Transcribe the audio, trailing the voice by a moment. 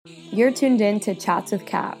You're tuned in to Chats with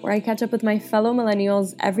Kat, where I catch up with my fellow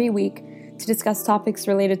millennials every week to discuss topics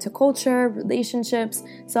related to culture, relationships,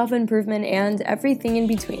 self-improvement, and everything in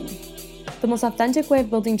between. The most authentic way of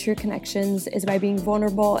building true connections is by being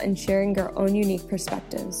vulnerable and sharing your own unique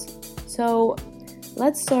perspectives. So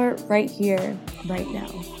let's start right here, right now.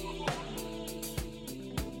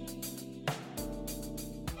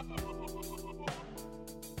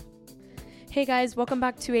 Hey guys, welcome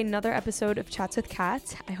back to another episode of Chats with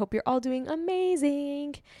Kat. I hope you're all doing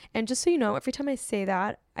amazing. And just so you know, every time I say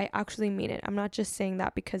that, I actually mean it. I'm not just saying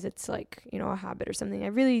that because it's like, a habit or something. I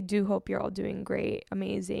really do hope you're all doing great,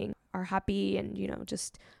 amazing, are happy, and,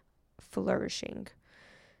 just flourishing.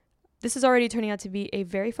 This is already turning out to be a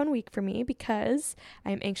very fun week for me because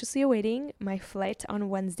I'm anxiously awaiting my flight on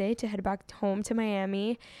Wednesday to head back home to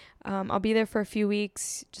Miami. I'll be there for a few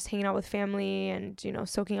weeks, just hanging out with family and,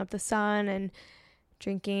 soaking up the sun and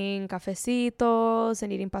drinking cafecitos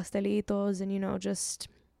and eating pastelitos and, just,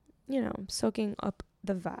 soaking up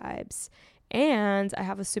the vibes. And I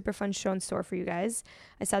have a super fun show in store for you guys.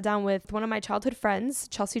 I sat down with one of my childhood friends,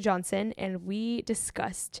 Chelsea Johnson, and we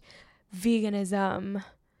discussed veganism.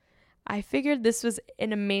 I figured this was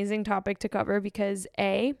an amazing topic to cover because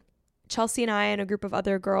Chelsea and I and a group of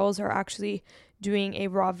other girls are actually doing a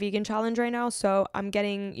raw vegan challenge right now. So I'm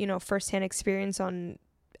getting, firsthand experience on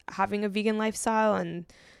having a vegan lifestyle and,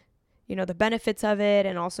 the benefits of it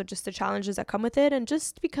and also just the challenges that come with it. And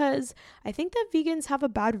just because I think that vegans have a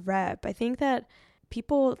bad rep. I think that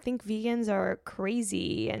people think vegans are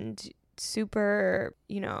crazy and super,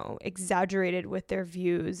 exaggerated with their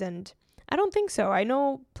views, and I don't think so. I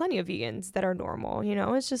know plenty of vegans that are normal,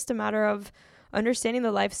 it's just a matter of understanding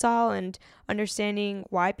the lifestyle and understanding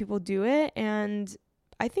why people do it. And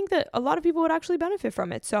I think that a lot of people would actually benefit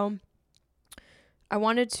from it. So I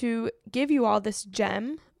wanted to give you all this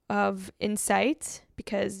gem of insight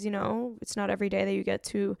because, it's not every day that you get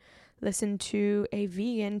to listen to a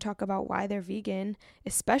vegan talk about why they're vegan,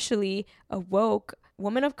 especially a woke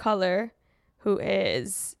woman of color who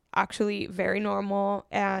is actually very normal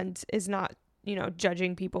and is not,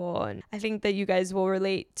 judging people. And I think that you guys will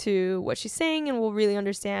relate to what she's saying and will really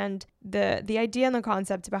understand the idea and the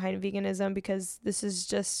concept behind veganism, because this is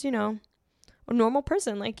just, a normal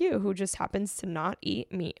person like you who just happens to not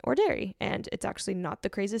eat meat or dairy, and it's actually not the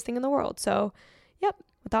craziest thing in the world. So, yep,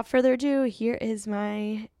 without further ado, here is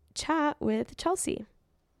my chat with Chelsea.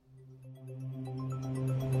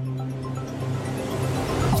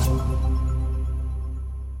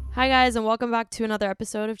 Hi guys, and welcome back to another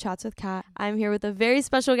episode of Chats with Kat. I'm here with a very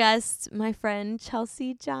special guest, my friend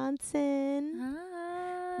Chelsea Johnson.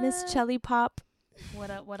 Hi. Miss Chelly Pop.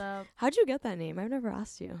 What up, what up? How'd you get that name? I've never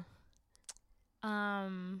asked you.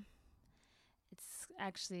 It's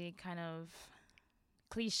actually kind of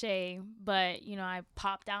cliche, but I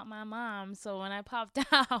popped out my mom. So when I popped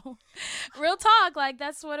out, real talk, like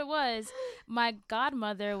that's what it was. My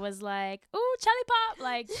godmother was like, "Ooh, Chelly Pop,"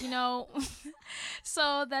 like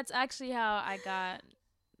so that's actually how I got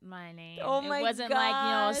my name. Oh my It wasn't gosh.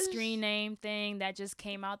 like a screen name thing that just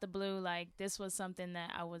came out the blue. Like this was something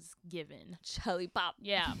that I was given. Chelly Pop.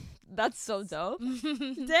 Yeah. That's so dope.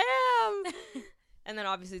 Damn. And then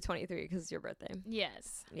obviously 23 because it's your birthday.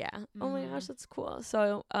 Yes. Yeah. Oh my gosh, that's cool.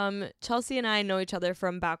 So Chelsea and I know each other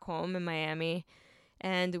from back home in Miami,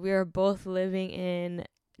 and we are both living in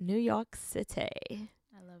New York City.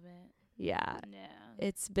 I love it. Yeah. Yeah.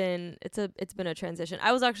 It's been a transition.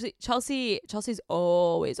 I was actually Chelsea's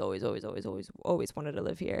always wanted to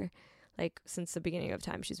live here. Like since the beginning of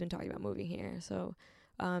time she's been talking about moving here. So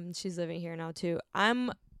she's living here now too.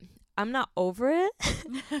 I'm not over it.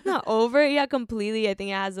 Not over it yet completely. I think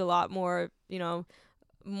it has a lot more,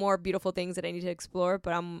 more beautiful things that I need to explore,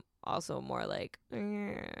 but I'm also more like,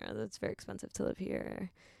 that's very expensive to live here.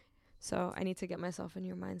 So I need to get myself in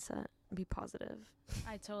your mindset and be positive.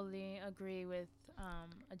 I totally agree with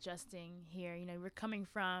adjusting here. We're coming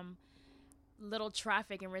from little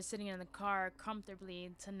traffic and we're sitting in the car comfortably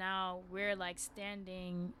to now we're like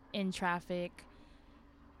standing in traffic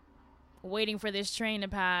waiting for this train to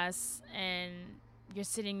pass, and you're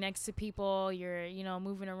sitting next to people, you're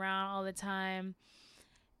moving around all the time.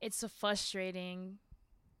 It's a frustrating,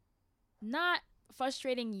 not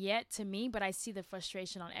frustrating yet to me, but I see the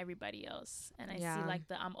frustration on everybody else, and I see like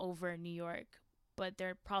I'm over New York, but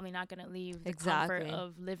they're probably not going to leave the comfort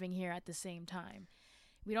of living here at the same time.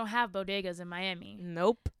 We don't have bodegas in Miami.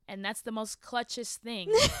 Nope. And that's the most clutchest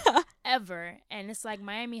thing ever. And it's like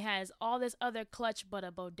Miami has all this other clutch but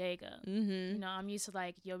a bodega. I'm used to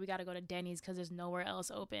like, we got to go to Denny's because there's nowhere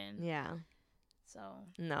else open. Yeah. So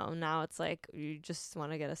No, now it's like you just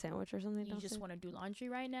want to get a sandwich or something. you just downstairs. want to do laundry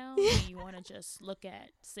right now. You want to just look at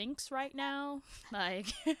sinks right now. Like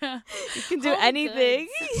You can do Home anything.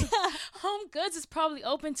 Goods. Home Goods is probably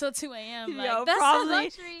open till 2 a.m. Like Yo, that's probably. a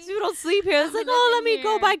luxury. So we don't sleep here. It's I'm like, oh, let living me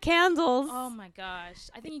go here. buy candles. Oh my gosh.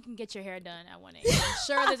 I think you can get your hair done at 1 a.m. I'm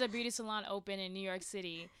sure there's a beauty salon open in New York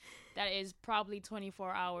City that is probably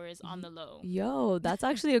 24 hours on the low. Yo, that's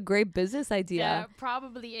actually a great business idea. Yeah,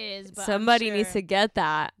 probably is. But Somebody I'm needs sure, to get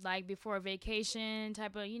that. like before vacation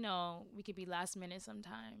type of, we could be last minute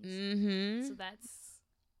sometimes. Mm-hmm. So that's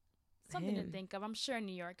something to Damn. think of. I'm sure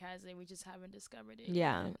New York has it. We just haven't discovered it.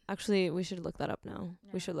 Yeah, yet. actually, we should look that up now.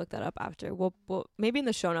 Yeah. We should look that up after. We'll maybe in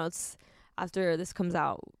the show notes after this comes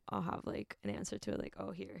out, I'll have like an answer to it. Like,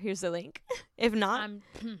 oh, here's the link. If not,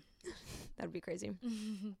 that'd be crazy.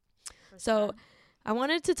 For So, sure. I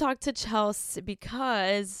wanted to talk to Chelsea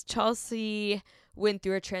because Chelsea went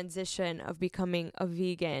through a transition of becoming a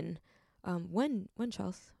vegan. When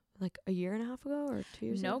Chelsea? Like a year and a half ago or 2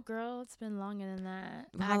 years No, ago? girl, it's been longer than that.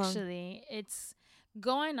 How long? Actually, it's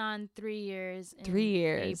going on 3 years in 3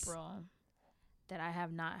 years. April that I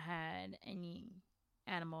have not had any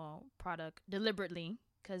animal product deliberately,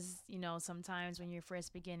 because sometimes when you're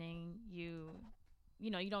first beginning, you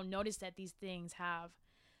don't notice that these things have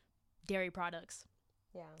dairy products.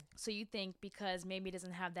 Yeah. So you think because maybe it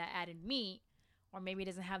doesn't have that added meat or maybe it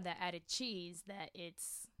doesn't have that added cheese that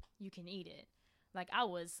you can eat it. Like I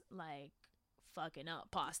was like fucking up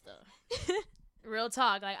pasta. Real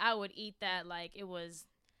talk. Like I would eat that like it was.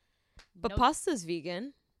 But pasta's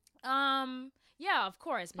vegan. Yeah, of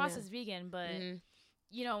course. Pasta's vegan, but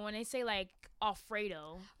when they say like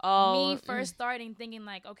Alfredo, me first starting thinking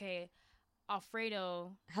like, okay,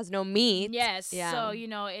 Alfredo has no meat. Yes. Yeah. So,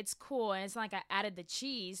 it's cool. And it's not like I added the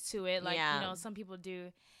cheese to it like, some people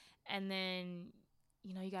do. And then,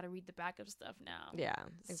 you got to read the back of stuff now. Yeah,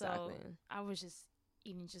 exactly. So I was just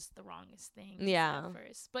eating just the wrongest thing at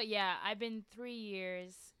first. But yeah, I've been 3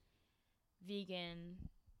 years vegan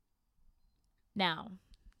now.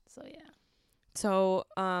 So yeah. So,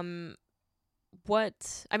 when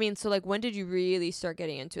did you really start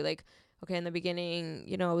getting into like, okay, in the beginning,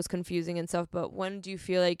 it was confusing and stuff, but when do you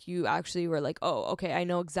feel like you actually were like, oh, okay, I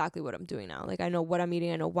know exactly what I'm doing now. Like, I know what I'm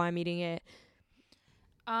eating. I know why I'm eating it.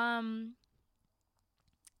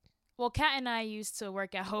 Well, Kat and I used to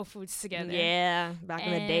work at Whole Foods together. Yeah, back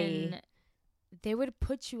in the day. They would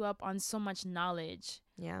put you up on so much knowledge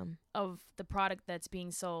of the product that's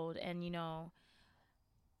being sold. And,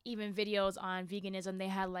 even videos on veganism, they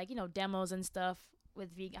had like, demos and stuff with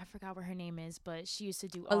I forgot what her name is, but she used to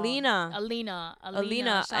do Alina. Shout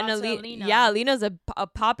out to Alina. Yeah, Alina's a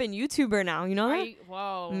poppin' YouTuber now. You know that?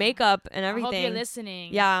 Whoa. Makeup and everything. I hope you're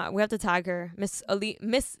listening. Yeah, we have to tag her. Miss.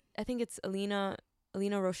 I think it's Alina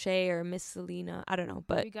Roche or Miss Alina. I don't know,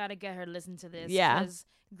 but we gotta get her to listen to this. Yeah. 'Cause,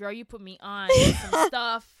 girl, you put me on some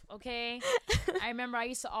stuff. Okay. I remember I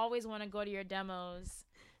used to always want to go to your demos.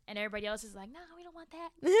 And everybody else is like, no, we don't want that.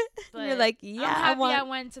 But you're like, yeah, I'm happy I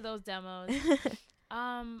went to those demos.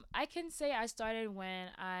 I can say I started when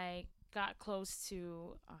I got close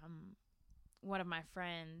to one of my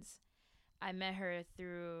friends. I met her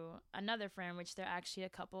through another friend, which they're actually a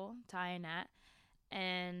couple, Ty and Nat.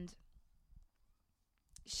 And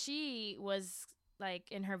she was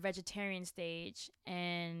like in her vegetarian stage,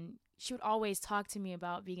 and she would always talk to me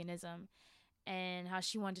about veganism and how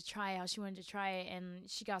she wanted to try it, and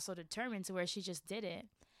she got so determined to where she just did it.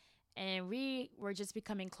 And we were just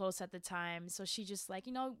becoming close at the time, so she just like,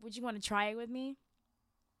 would you want to try it with me?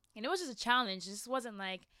 And it was just a challenge. This wasn't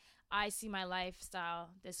like I see my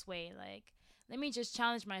lifestyle this way, like let me just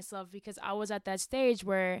challenge myself, because I was at that stage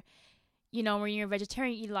where when you're a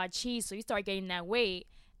vegetarian, you eat a lot of cheese, so you start getting that weight.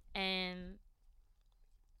 And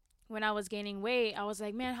when I was gaining weight, I was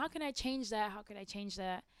like, man, how can I change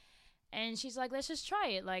that? And she's like, let's just try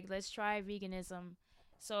it. Like, let's try veganism.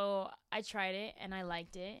 So I tried it and I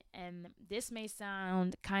liked it. And this may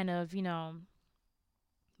sound kind of,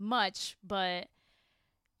 much, but,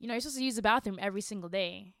 you're supposed to use the bathroom every single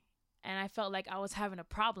day. And I felt like I was having a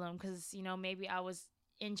problem because, maybe I was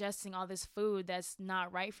ingesting all this food that's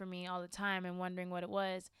not right for me all the time and wondering what it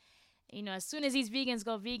was. As soon as these vegans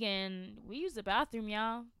go vegan, we use the bathroom,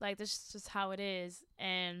 y'all. Like, this is just how it is.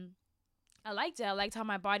 And I liked it. I liked how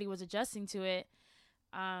my body was adjusting to it.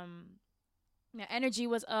 Energy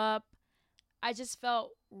was up. I just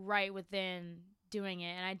felt right within doing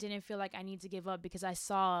it, and I didn't feel like I need to give up because I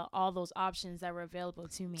saw all those options that were available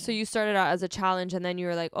to me. So you started out as a challenge, and then you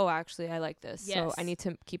were like, oh, actually, I like this. Yes. So I need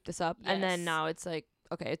to keep this up. Yes. And then now it's like,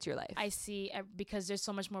 okay, it's your life. I see, because there's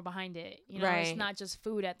so much more behind it. Right. It's not just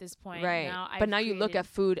food at this point. Right. Now but now you look at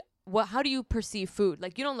food how do you perceive food?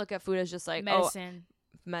 Like, you don't look at food as just like, medicine.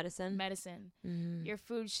 Medicine. Mm-hmm. Your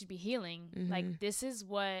food should be healing. Mm-hmm. Like, this is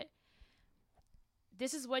what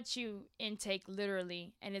you intake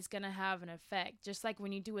literally, and it's gonna have an effect. Just like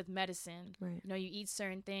when you do with medicine, right. You know, you eat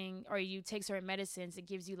certain thing or you take certain medicines, it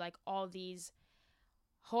gives you like all these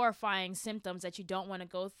horrifying symptoms that you don't want to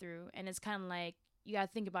go through. And it's kind of like, you gotta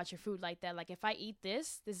think about your food like that. Like, if I eat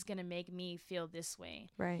this is gonna make me feel this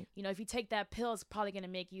way, right? You know, if you take that pill, it's probably gonna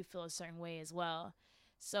make you feel a certain way as well.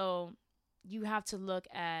 So you have to look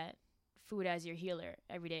at food as your healer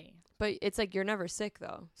every day. But it's like, you're never sick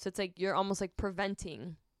though, so it's like you're almost like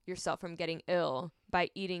preventing yourself from getting ill by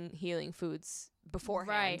eating healing foods beforehand.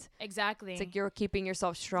 Right, exactly. It's like you're keeping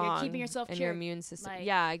yourself strong. You're keeping yourself and cured. your immune system. Like,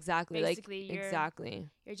 yeah, exactly. basically, Like, exactly.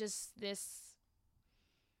 You're just this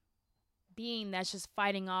being that's just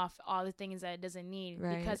fighting off all the things that it doesn't need,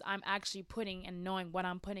 right. Because I'm actually putting and knowing what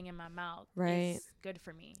I'm putting in my mouth right. is good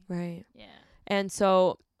for me. Right. Yeah. And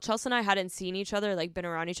so Chelsea and I hadn't seen each other, like been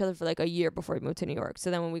around each other for like a year before we moved to New York. So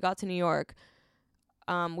then when we got to New York,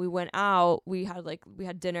 we went out, we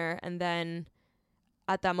had dinner, and then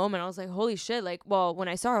at that moment I was like, holy shit, like, well, when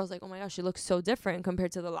I saw her, I was like, oh my gosh, she looks so different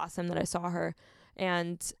compared to the last time that I saw her.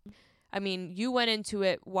 And I mean, you went into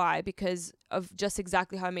it, why? Because of just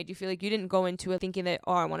exactly how it made you feel. Like, you didn't go into it thinking that,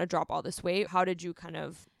 oh, I want to drop all this weight. How did you kind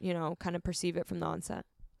of perceive it from the onset?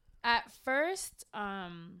 At first,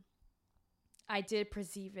 I did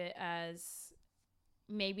perceive it as,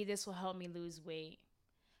 maybe this will help me lose weight,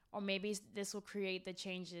 or maybe this will create the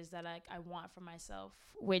changes that I want for myself,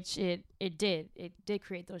 which it did. It did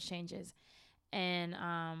create those changes. And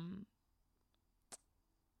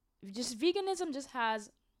just veganism just has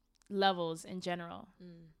levels in general.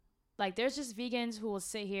 Like, there's just vegans who will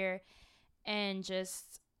sit here and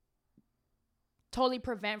just totally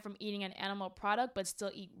prevent from eating an animal product but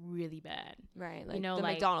still eat really bad, right? Like, you know, the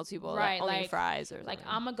like McDonald's people, right, that only like, eat fries or something. like,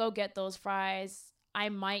 I'm gonna go get those fries, I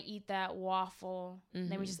might eat that waffle,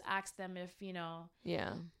 then we just ask them if, you know,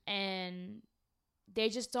 yeah, and they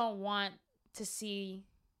just don't want to see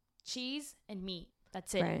cheese and meat,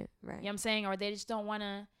 that's it, right. You know what I'm saying? Or they just don't want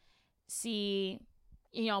to see,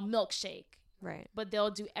 you know, milkshake, right? But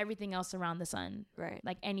they'll do everything else around the sun, right?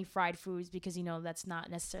 Like any fried foods, because, you know, that's not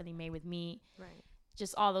necessarily made with meat, right?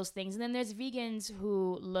 Just all those things. And then there's vegans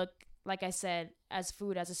who look, like I said, as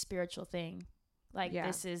food as a spiritual thing. Like, yeah.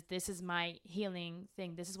 this is my healing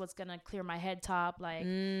thing. This is what's gonna clear my head top. Like,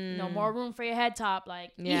 no more room for your head top.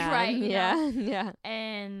 Like, yeah, eat right. Yeah, yeah.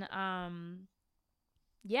 And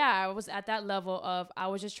yeah, I was at that level of, I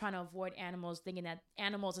was just trying to avoid animals, thinking that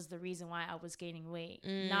animals is the reason why I was gaining weight.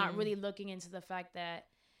 Not really looking into the fact that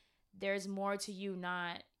there's more to you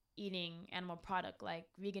not eating animal product. Like,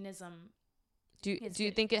 veganism. Do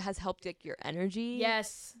you think it has helped, like, your energy?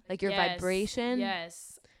 Yes. Like, your vibration?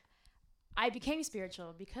 Yes. I became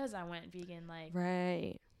spiritual because I went vegan. Like,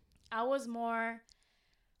 right. I was more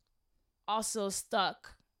also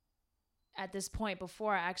stuck at this point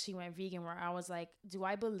before I actually went vegan, where I was like, do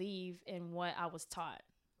I believe in what I was taught?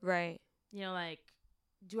 Right. You know, like,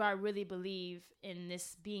 do I really believe in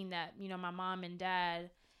this being that, you know, my mom and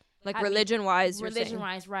dad, like, religion-wise,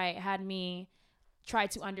 right, had me try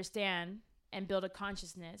to understand and build a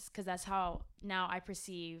consciousness, because that's how now I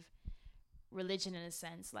perceive religion, in a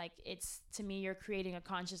sense. Like, it's, to me, you're creating a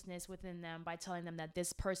consciousness within them by telling them that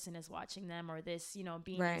this person is watching them, or this, you know,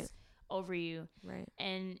 being right. is over you. Right.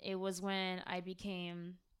 And it was when I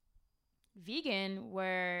became vegan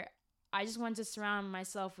where I just wanted to surround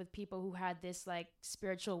myself with people who had this, like,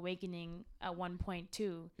 spiritual awakening at one point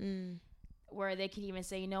too, where they can even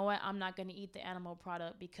say, you know what, I'm not going to eat the animal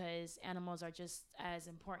product because animals are just as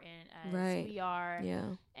important as right. we are. Yeah.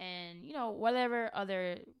 And, you know, whatever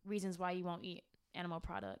other reasons why you won't eat animal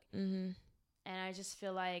product. And I just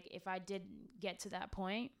feel like if I did get to that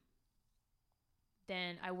point,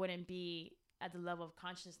 then I wouldn't be at the level of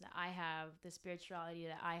consciousness that I have, the spirituality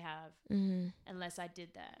that I have, unless I did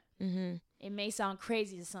that. It may sound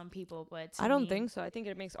crazy to some people, but I don't think so. I think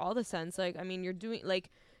it makes all the sense. Like, I mean, you're doing, like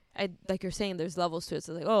you're saying, there's levels to it.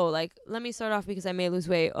 So, like, oh, like, let me start off because I may lose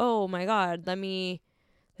weight. Oh my God, let me,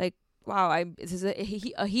 like, wow, this is a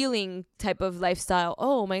healing type of lifestyle.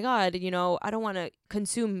 Oh my God, you know, I don't want to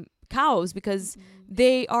consume cows because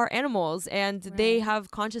they are animals and they have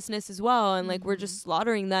consciousness as well, and like, we're just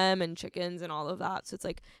slaughtering them, and chickens and all of that. So it's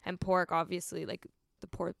like, and pork, obviously, like, the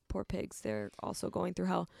poor pigs, they're also going through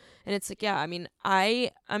hell. And it's like, yeah, I mean,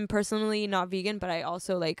 I'm personally not vegan, but I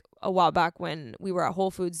also, like, a while back when we were at Whole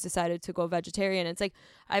Foods, decided to go vegetarian. It's like,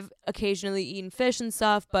 I've occasionally eaten fish and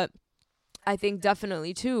stuff, but I think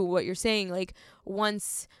definitely too what you're saying, like,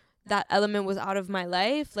 once that element was out of my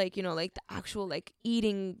life, like, you know, like, the actual, like,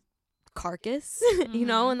 eating carcass, you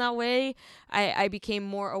know. In that way, I became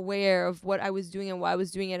more aware of what I was doing and why I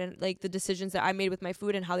was doing it, and like the decisions that I made with my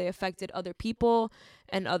food and how they affected other people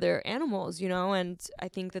and other animals, you know. And I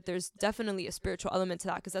think that there's definitely a spiritual element to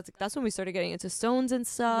that, because that's when we started getting into stones and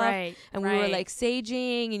stuff, Right. and we were like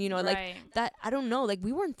saging, and you know, like that. I don't know, like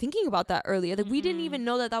we weren't thinking about that earlier, like we didn't even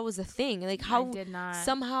know that was a thing, like how I did not.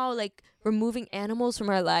 somehow like removing animals from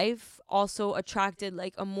our life also attracted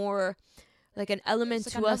like a more like an element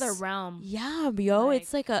it's to like us, another realm. yeah, yo, Like,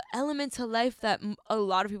 it's like a element to life that a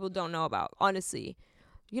lot of people don't know about, honestly.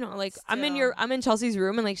 You know, like I'm in Chelsea's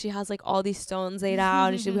room, and like she has like all these stones laid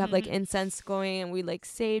out, and we have like incense going, and we like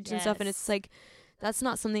sage and stuff, and it's like that's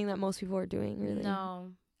not something that most people are doing, really.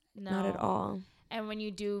 No, not at all. And when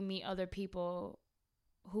you do meet other people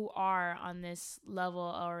who are on this level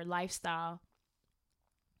or lifestyle,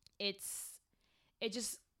 it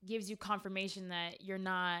just gives you confirmation that you're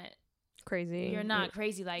not crazy. You're not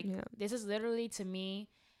crazy. Like, this is literally, to me,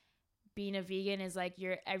 being a vegan is like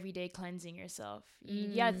your everyday cleansing yourself.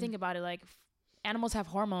 You gotta think about it. Like, animals have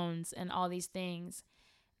hormones and all these things,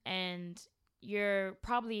 and you're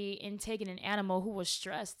probably intaking an animal who was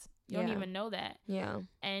stressed. You don't even know that. Yeah.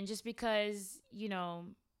 And just because, you know,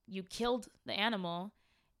 you killed the animal,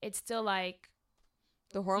 it's still like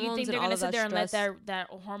the hormones. You think they're gonna sit there and let that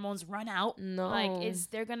hormones run out? No. Like,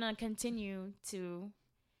 they're gonna continue to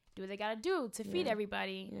do what they gotta do to feed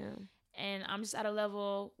everybody. Yeah. And I'm just at a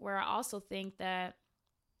level where I also think that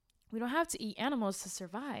we don't have to eat animals to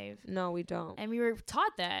survive. No, we don't. And we were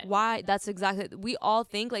taught that. Why? That's exactly. We all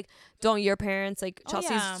think like, don't your parents like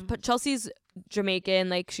Chelsea's Jamaican,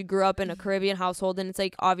 like she grew up in a Caribbean household, and it's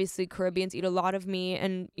like obviously Caribbeans eat a lot of meat,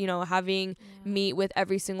 and you know, having meat with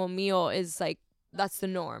every single meal is like, that's the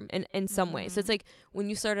norm in some way. So it's like, when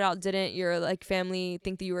you started out, didn't your like family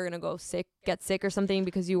think that you were gonna get sick or something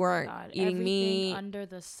because you weren't eating meat? Under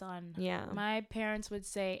the sun. Yeah. My parents would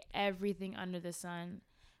say everything under the sun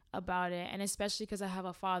about it, and especially because I have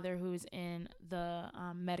a father who's in the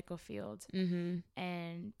medical field,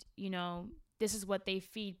 and you know, this is what they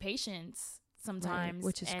feed patients sometimes,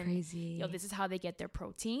 which is crazy. Yo, this is how they get their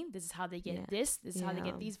protein. This is how they get this is how they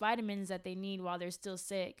get these vitamins that they need while they're still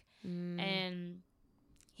sick. And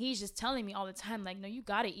he's just telling me all the time, like, no, you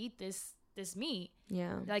gotta eat this meat.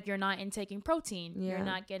 Yeah. Like, you're not intaking protein. Yeah. You're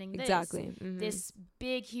not getting this. Exactly. This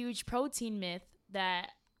big, huge protein myth that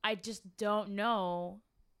I just don't know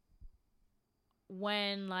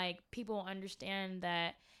when, like, people understand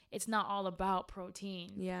that it's not all about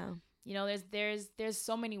protein. Yeah. You know, there's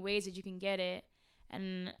so many ways that you can get it.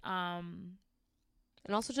 And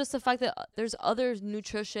also just the fact that there's other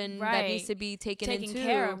nutrition that needs to be taken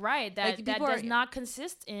care of, right? That like, that does not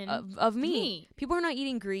consist in of meat. People are not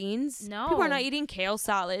eating greens. No, people are not eating kale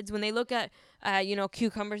salads. When they look at you know,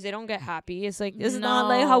 cucumbers, they don't get happy. It's like, this is not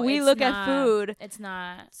like how we look at food. It's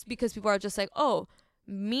not. It's because people are just like, oh,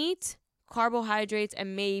 meat, carbohydrates,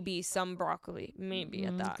 and maybe some broccoli, maybe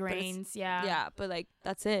at that, grains. Yeah, but like,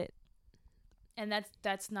 that's it. And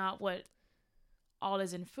that's not what all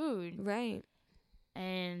is in food, right?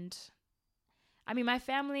 And I mean, my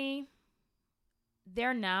family,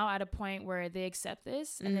 they're now at a point where they accept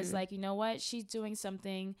this, and it's like, you know what, she's doing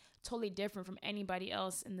something totally different from anybody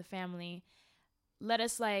else in the family. Let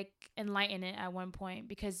us like enlighten it at one point,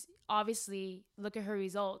 because obviously, look at her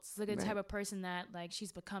results. Look at the type of person that like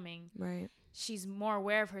she's becoming. Right. She's more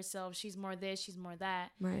aware of herself. She's more this. She's more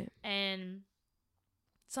that. Right. And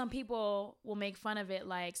some people will make fun of it,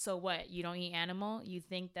 like, so what? You don't eat animal? You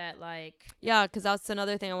think that, like... Yeah, because that's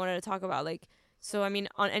another thing I wanted to talk about. Like, so, I mean,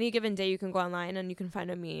 on any given day, you can go online and you can find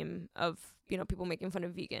a meme of, you know, people making fun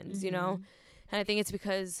of vegans, you know? And I think it's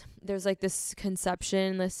because there's, like, this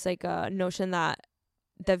conception, this, like, notion that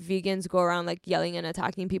vegans go around, like, yelling and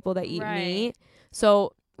attacking people that eat meat.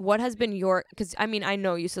 So... what has been your, because I mean, I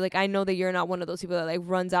know you, so like, I know that you're not one of those people that like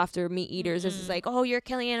runs after meat eaters. This is like, oh, you're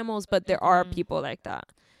killing animals, but there are people like that.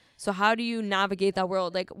 So how do you navigate that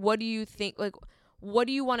world? Like, what do you think, like, what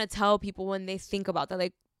do you want to tell people when they think about that?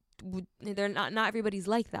 Like, they're not everybody's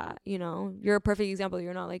like that, you know? You're a perfect example.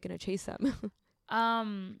 You're not like gonna chase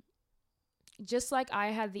them. Just like I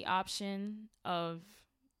had the option of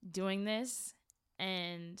doing this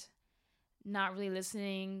and not really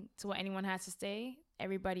listening to what anyone has to say,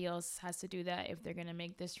 everybody else has to do that if they're going to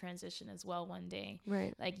make this transition as well one day.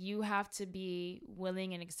 Right. Like, you have to be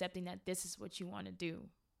willing and accepting that this is what you want to do.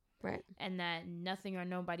 Right. And that nothing or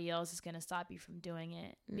nobody else is going to stop you from doing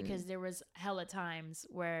it. Because there was hella times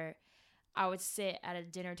where I would sit at a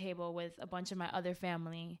dinner table with a bunch of my other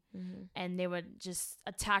family and they would just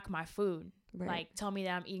attack my food. Right. Like, tell me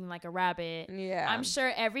that I'm eating like a rabbit. Yeah. I'm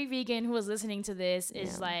sure every vegan who is listening to this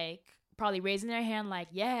is like probably raising their hand like,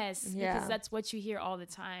 yes, Yeah. because that's what you hear all the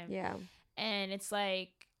time. Yeah. And it's like,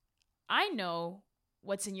 I know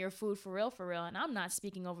what's in your food for real, and I'm not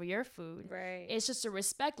speaking over your food. Right. It's just a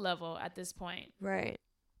respect level at this point. Right.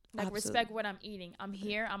 Like, Absolutely. respect what I'm eating. I'm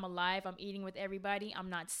here. I'm alive. I'm eating with everybody.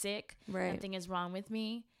 I'm not sick. Right. Nothing is wrong with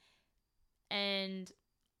me. And,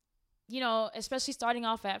 you know, especially starting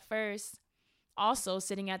off at first, also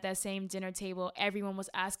sitting at that same dinner table, everyone was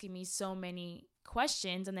asking me so many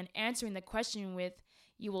questions and then answering the question with,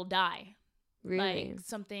 you will die. Really? Like,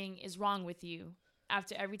 something is wrong with you.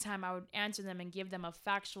 After every time I would answer them and give them a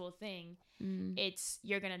factual thing, it's,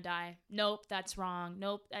 you're going to die. Nope, that's wrong.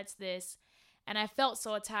 Nope, that's this. And I felt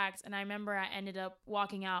so attacked. And I remember I ended up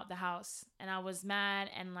walking out the house and I was mad.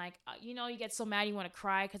 And like, you know, you get so mad you want to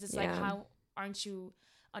cry because it's like, how aren't you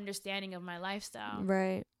understanding of my lifestyle?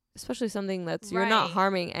 Right. Especially something that's, you're not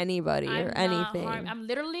harming anybody or anything. I'm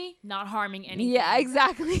literally not harming anything. Yeah,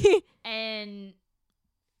 exactly. And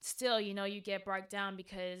still, you know, you get brought down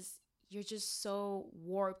because you're just so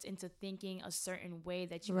warped into thinking a certain way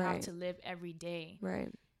that you have to live every day.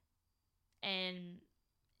 Right. And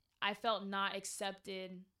I felt not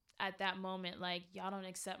accepted at that moment. Like, y'all don't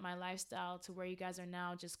accept my lifestyle to where you guys are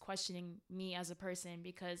now just questioning me as a person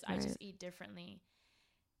because I just eat differently.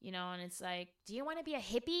 You know, and it's like, do you want to be a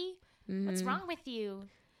hippie? What's wrong with you?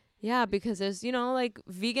 Yeah, because there's, you know, like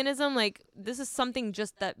veganism, like this is something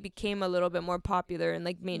just that became a little bit more popular and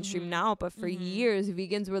like mainstream now. But for years,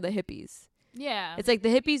 vegans were the hippies. Yeah. It's like the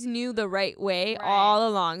hippies knew the right way all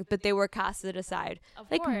along, but they were casted aside.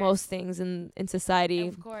 Like most things in society.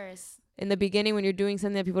 Of course. In the beginning, when you're doing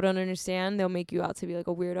something that people don't understand, they'll make you out to be like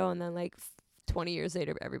a weirdo. And then like 20 years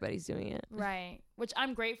later, everybody's doing it. Right. Which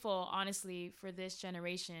I'm grateful, honestly, for this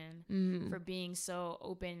generation for being so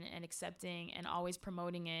open and accepting and always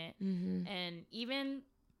promoting it. And even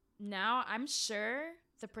now, I'm sure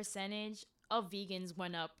the percentage of vegans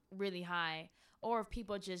went up really high, or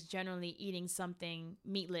people just generally eating something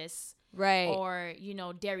meatless. Right. Or, you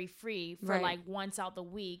know, dairy free for like once out the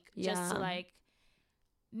week just to like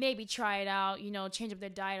maybe try it out, you know, change up their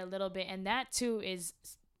diet a little bit. And that too is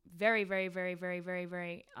very, very, very, very, very,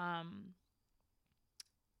 very,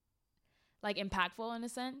 like impactful in a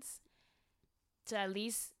sense. To at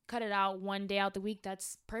least cut it out one day out the week,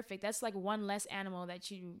 that's perfect. That's like one less animal that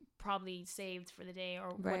you probably saved for the day or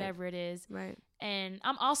whatever it is. Right. And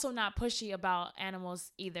I'm also not pushy about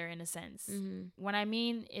animals either, in a sense. What I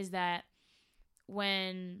mean is that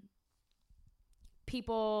when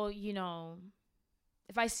people, you know,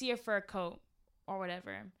 if I see a fur coat or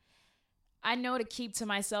whatever, I know to keep to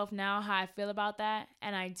myself now how I feel about that,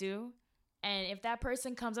 and I do. And if that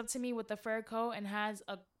person comes up to me with a fur coat and has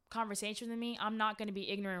a conversation with me, I'm not going to be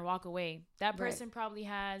ignorant and walk away. That person probably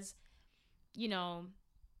has, you know,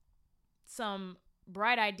 some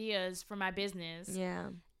bright ideas for my business. Yeah.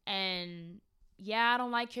 And yeah, I don't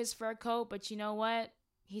like his fur coat, but you know what?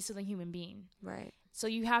 He's still a human being. Right. So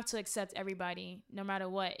you have to accept everybody, no matter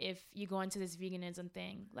what, if you go into this veganism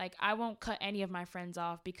thing. Like, I won't cut any of my friends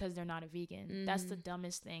off because they're not a vegan. That's the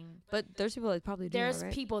dumbest thing. But there's people that probably do There's that,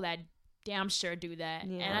 right? people that damn sure do that.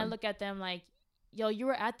 Yeah. And I look at them like, yo, you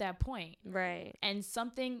were at that point. Right. And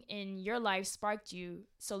something in your life sparked you.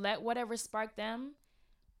 So let whatever sparked them.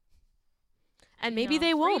 And maybe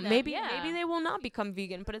they won't. Maybe Yeah. they will not become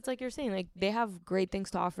vegan. But it's like you're saying, like they have great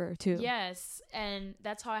things to offer too. Yes. And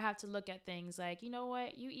that's how I have to look at things. Like, you know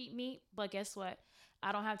what? You eat meat, but guess what?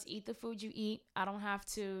 I don't have to eat the food you eat. I don't have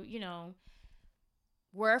to, you know,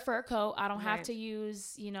 wear a fur coat. I don't have to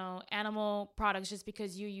use, you know, animal products just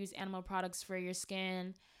because you use animal products for your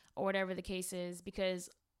skin or whatever the case is. Because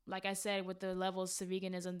like I said, with the levels to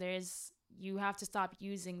veganism, you have to stop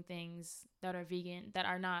using things that are vegan, that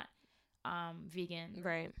are not vegan.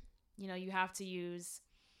 Right. You know, you have to use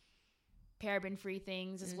paraben-free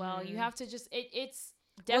things as well. You have to just, it's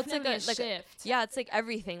definitely a shift. Yeah, it's like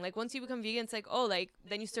everything. Like once you become vegan, it's like, oh, like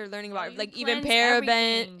then you start learning about you like even cleanse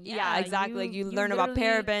paraben. everything. Yeah, exactly. Like you learn about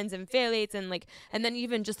parabens and phthalates and then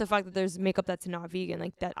even just the fact that there's makeup that's not vegan,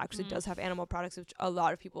 like that actually does have animal products, which a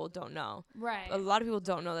lot of people don't know. Right. A lot of people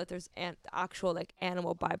don't know that there's actual like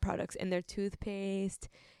animal byproducts in their toothpaste,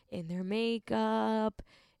 in their makeup,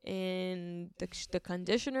 in the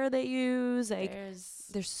conditioner they use. Like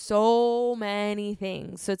there's so many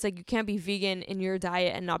things. So it's like you can't be vegan in your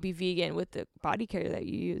diet and not be vegan with the body care that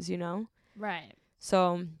you use, you know? Right.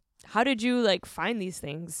 So how did you like find these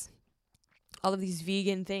things? All of these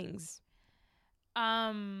vegan things?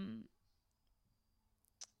 I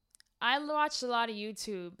watched a lot of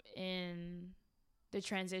YouTube in the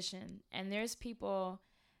transition, and there's people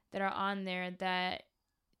that are on there that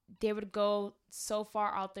they would go so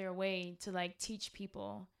far out their way to like teach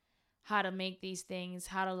people how to make these things,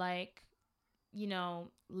 how to like, you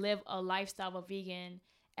know, live a lifestyle of vegan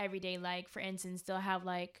every day. Like, for instance, they'll have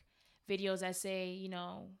like videos that say, you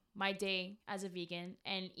know, my day as a vegan,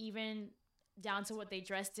 and even down to what they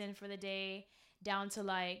dressed in for the day, down to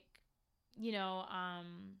like, you know,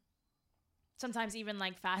 sometimes even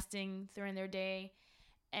like fasting during their day.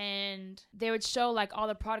 And they would show like all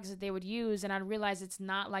the products that they would use, and I'd realize it's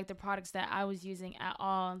not like the products that I was using at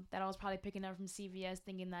all, that I was probably picking up from CVS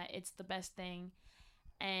thinking that it's the best thing.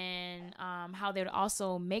 And how they would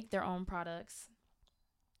also make their own products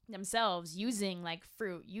themselves using like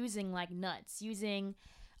fruit, using like nuts, using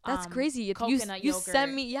that's crazy. Coconut you yogurt.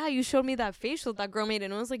 sent me, yeah, you showed me that facial that girl made,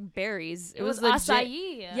 and it was like berries. It was legit.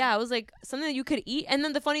 acai. Yeah, it was like something that you could eat. And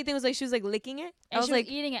then the funny thing was like she was like licking it. And I was she was like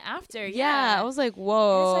eating it after. Yeah, I was like, And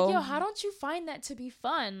whoa. it's like, yo, how don't you find that to be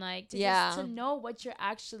fun? Like, just to know what you're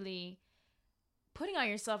actually putting on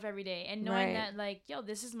yourself every day, and knowing that like, yo,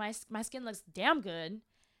 this is my skin looks damn good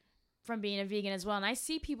from being a vegan as well. And I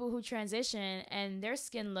see people who transition and their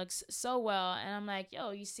skin looks so well, and I'm like, yo,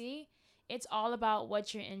 you see, it's all about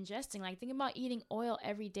what you're ingesting. Like, think about eating oil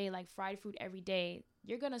every day, like fried food every day.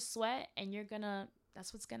 You're gonna sweat, and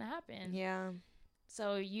that's what's gonna happen. Yeah.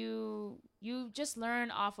 So you just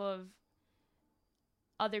learn off of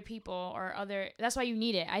other people or that's why you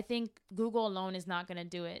need it. I think Google alone is not gonna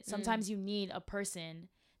do it. Sometimes you need a person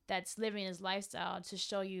that's living his lifestyle to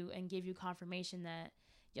show you and give you confirmation that,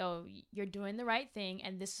 yo, you're doing the right thing,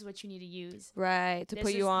 and this is what you need to use. Right. To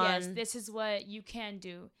put you on. Yes, this is what you can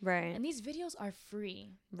do. Right. And these videos are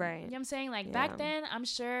free. Right. You know what I'm saying? Like, back then, I'm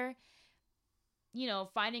sure, you know,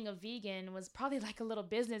 finding a vegan was probably like a little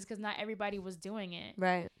business because not everybody was doing it.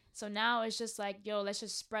 Right. So now it's just like, yo, let's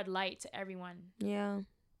just spread light to everyone. Yeah.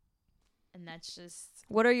 And that's just...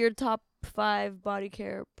 What are your top 5 body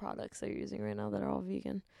care products that you're using right now that are all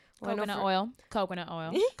vegan? Well, coconut oil, coconut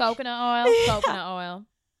oil, coconut oil, coconut oil,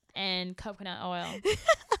 and coconut oil.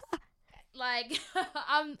 Like,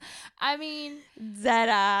 I mean, dead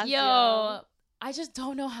ass. Yo, I just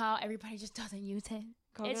don't know how everybody just doesn't use it.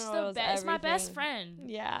 Coconut it's oil the is best. It's my best everything. friend.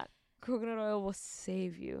 Yeah. Coconut oil will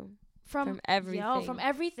save you from everything. Yo, from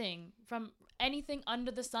everything. From anything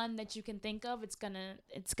under the sun that you can think of, it's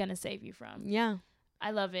gonna save you from. Yeah.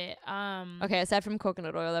 I love it. Okay, aside from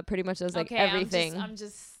coconut oil, that pretty much does like everything. I'm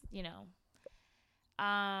just, you know.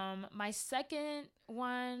 My second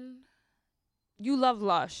one. You love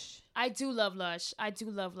Lush. I do love Lush.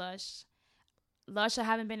 Lush, I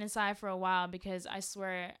haven't been inside for a while because I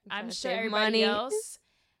swear, I'm sure everybody else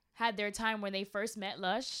had their time when they first met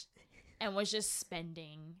Lush and was just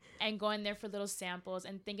spending and going there for little samples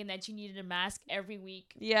and thinking that you needed a mask every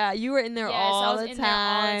week. Yeah, you were in there all the time. There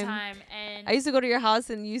all the time. And I used to go to your house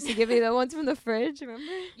and you used to give me the ones from the fridge, remember?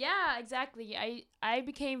 Yeah, exactly. I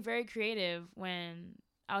became very creative when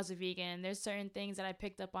I was a vegan. There's certain things that I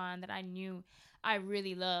picked up on that I knew I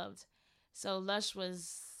really loved. So Lush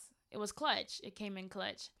was clutch. It came in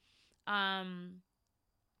clutch.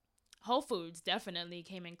 Whole Foods definitely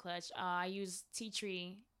came in clutch. I use tea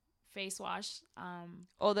tree face wash.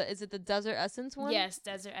 Is it the Desert Essence one? Yes,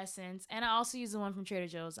 Desert Essence. And I also use the one from Trader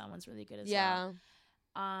Joe's. That one's really good as well.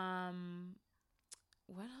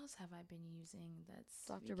 What else have I been using that's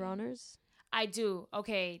Dr. Bronner's? I do.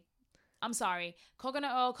 Okay. I'm sorry.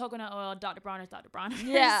 Coconut oil, Dr. Bronner's.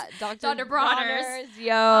 Yeah, Dr. Bronner's.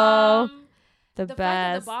 Yo. The best. Fact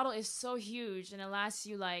that the bottle is so huge and it lasts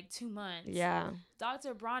you like 2 months. Yeah.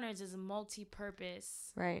 Dr. Bronner's is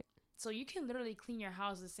multi-purpose. Right. So you can literally clean your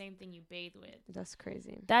house the same thing you bathe with. That's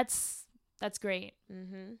crazy. That's great.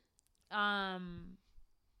 Mm-hmm.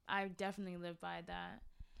 I definitely live by that.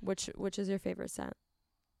 Which is your favorite scent?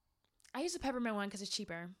 I use the peppermint one because it's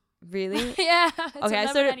cheaper. Really? Yeah. It's okay,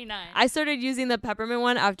 $11.99. I started using the peppermint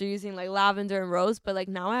one after using like lavender and rose, but like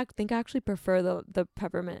now I think I actually prefer the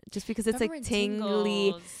peppermint just because it's peppermint like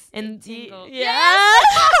tingly and tingles. Yeah.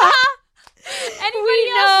 Anybody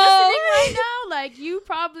else listening right now, like, you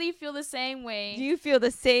probably feel the same way. Do you feel the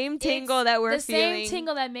same tingle that we're feeling? The same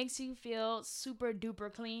tingle that makes you feel super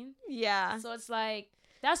duper clean. Yeah. So it's like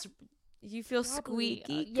you feel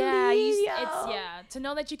squeaky. Yeah. To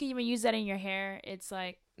know that you can even use that in your hair, it's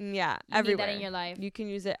like everywhere. Need that in your life. You can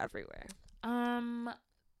use it everywhere.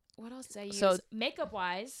 What else did I use? So makeup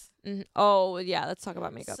wise. Mm-hmm. Oh yeah, let's talk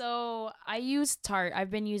about makeup. So I use Tarte. I've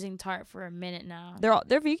been using Tarte for a minute now. They're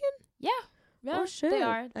vegan? Yeah. Oh shit. They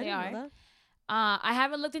are. I didn't know that. I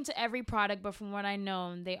haven't looked into every product, but from what I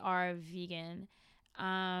know, they are vegan.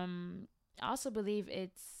 I also believe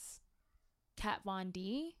it's Kat Von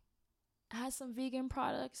D has some vegan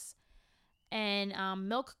products, and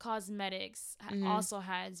Milk Cosmetics also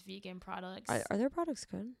has vegan products. Are their products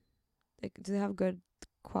good? Do they have good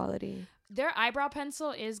quality? Their eyebrow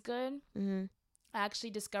pencil is good. Mm-hmm. I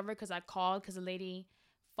actually discovered because I called because a lady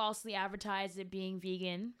falsely advertised it being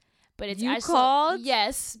vegan. But it's You called?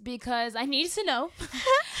 Yes, because I needed to know.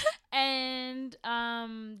 And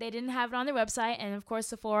they didn't have it on their website. And of course,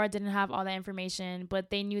 Sephora didn't have all that information. But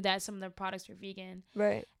they knew that some of their products were vegan.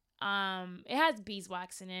 Right. It has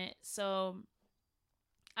beeswax in it. So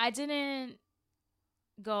I didn't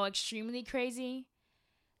go extremely crazy.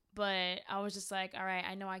 But I was just like, all right,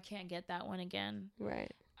 I know I can't get that one again.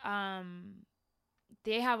 Right.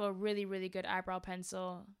 They have a really, really good eyebrow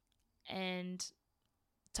pencil. And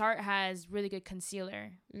Tarte has really good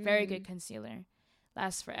concealer. Very good concealer.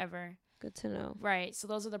 Lasts forever. Good to know. Right. So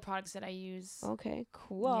those are the products that I use. Okay,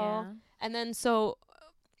 cool. Yeah. And then so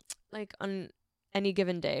like on any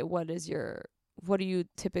given day, what do you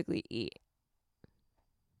typically eat?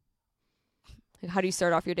 Like how do you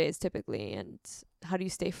start off your days typically, and how do you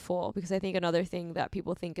stay full? Because I think another thing that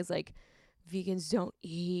people think is like vegans don't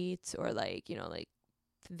eat, or like, you know, like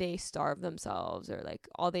they starve themselves, or like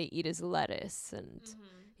all they eat is lettuce and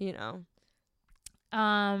you know.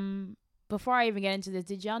 Before I even get into this,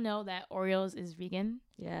 did y'all know that Oreos is vegan?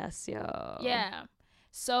 Yes, yo. Yeah.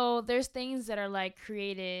 So there's things that are like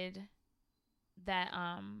created that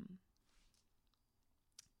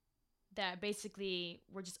that basically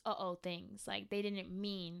were just things. Like they didn't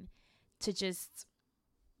mean to just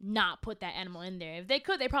not put that animal in there. If they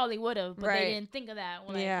could, they probably would have, but they didn't think of that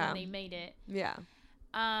when they made it. Yeah.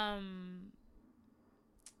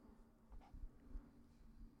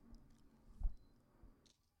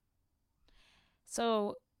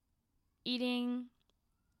 So eating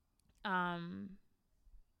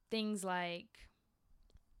things like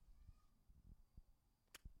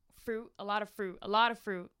a lot of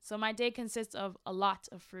fruit. So my day consists of a lot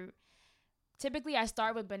of fruit. Typically I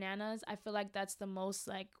start with bananas. I feel like that's the most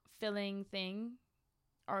like filling thing,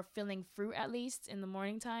 or filling fruit at least in the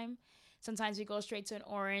morning time. Sometimes we go straight to an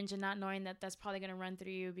orange and not knowing that that's probably going to run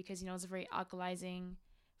through you because, you know, it's a very alkalizing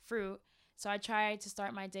fruit. So I try to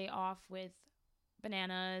start my day off with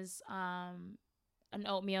bananas, an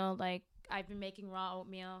oatmeal. Like I've been making raw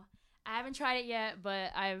oatmeal. I haven't tried it yet,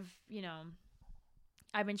 but I've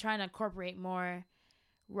been trying to incorporate more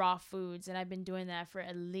raw foods, and I've been doing that for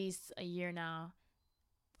at least a year now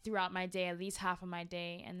throughout my day, at least half of my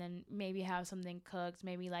day, and then maybe have something cooked,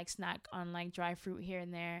 maybe like snack on like dry fruit here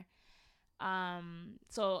and there.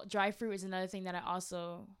 So dry fruit is another thing that I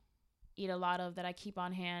also eat a lot of, that I keep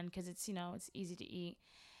on hand because it's, you know, it's easy to eat.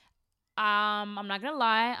 I'm not gonna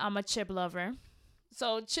lie, I'm a chip lover.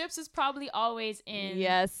 So chips is probably always in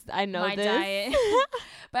my diet.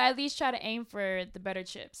 But I at least try to aim for the better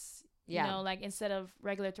chips. Yeah. You know, like instead of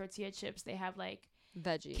regular tortilla chips, they have like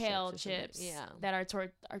veggie kale chips that are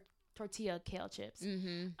tortilla kale chips.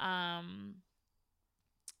 I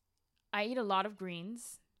eat a lot of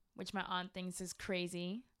greens, which my aunt thinks is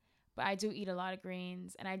crazy. But I do eat a lot of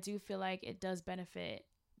greens, and I do feel like it does benefit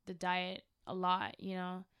the diet a lot, you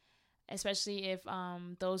know. Especially if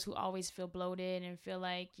those who always feel bloated and feel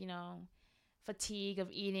like, you know, fatigue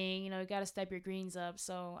of eating, you know, you got to step your greens up.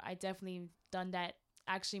 So I definitely done that.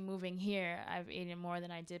 Actually moving here, I've eaten more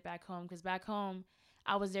than I did back home, because back home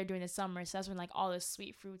I was there during the summer. So that's when like all the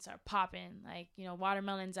sweet fruits are popping, like, you know,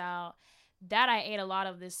 watermelon's out. That I ate a lot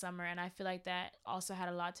of this summer, and I feel like that also had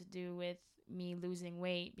a lot to do with me losing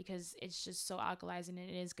weight, because it's just so alkalizing and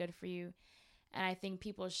it is good for you. And I think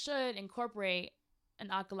people should incorporate an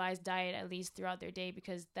alkalized diet at least throughout their day,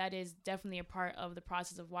 because that is definitely a part of the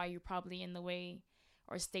process of why you're probably in the way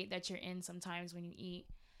or state that you're in sometimes when you eat.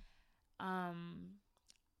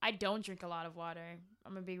 I don't drink a lot of water.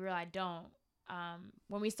 I'm gonna be real, I don't.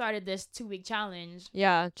 When we started this 2-week challenge,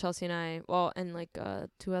 Chelsea and I, well, and like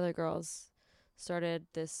 2 other girls started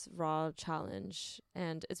this raw challenge,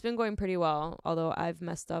 and it's been going pretty well, although I've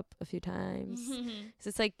messed up a few times. Cause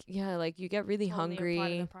it's like, like you get really hungry. A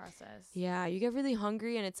part of the process. Yeah, you get really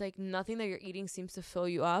hungry, and it's like nothing that you're eating seems to fill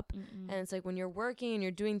you up. And it's like when you're working and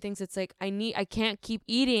you're doing things, it's like I can't keep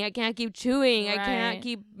eating, I can't keep chewing, I can't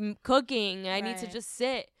keep cooking, I need to just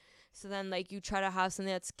sit. So then like you try to have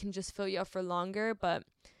something that can just fill you up for longer. But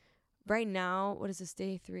right now, what is this,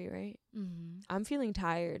 day 3, right? I'm feeling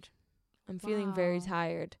tired. I'm feeling very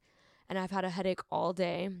tired, and I've had a headache all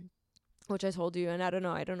day, which I told you. And I don't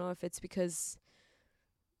know if it's because,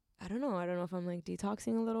 I don't know if I'm like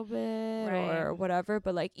detoxing a little bit or whatever.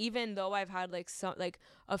 But like, even though I've had like some, like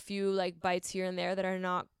a few like bites here and there that are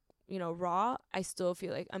not, you know, raw, I still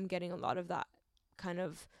feel like I'm getting a lot of that kind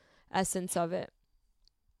of essence of it.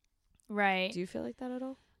 Right. Do you feel like that at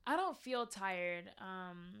all? I don't feel tired.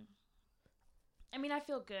 I mean, I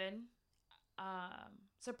feel good.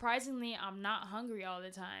 surprisingly, I'm not hungry all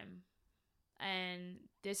the time. And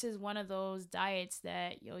this is one of those diets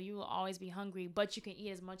that you will always be hungry, but you can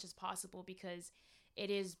eat as much as possible because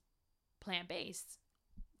it is plant-based.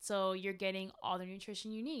 So you're getting all the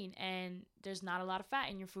nutrition you need, and there's not a lot of fat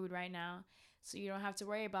in your food right now. So you don't have to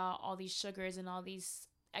worry about all these sugars and all these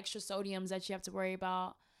extra sodiums that you have to worry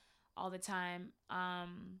about all the time.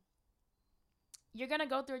 You're going to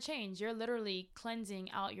go through a change. You're literally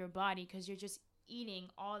cleansing out your body because you're just eating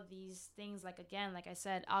all these things, like, again, like I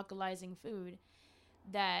said, alkalizing food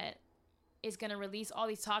that is going to release all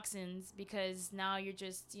these toxins, because now you're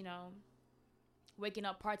just, waking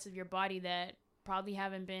up parts of your body that probably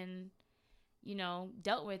haven't been,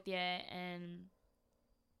 dealt with yet. And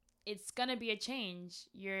it's going to be a change.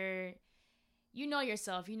 You know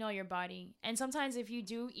yourself, you know your body. And sometimes if you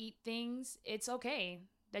do eat things, it's okay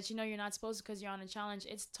that you're not supposed to because you're on a challenge.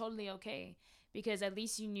 It's totally okay, because at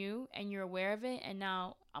least you knew and you're aware of it, and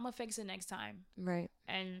now I'm gonna fix it next time. Right.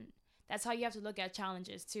 And that's how you have to look at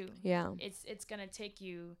challenges too. Yeah. It's gonna take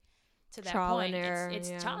you to that Trial point. and error, It's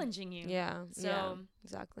challenging you. Yeah. So yeah,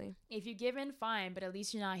 exactly. if you give in, fine, but at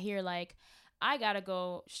least you're not here like, I gotta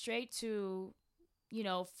go straight to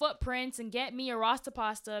Footprints and get me a Rasta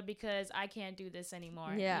pasta because I can't do this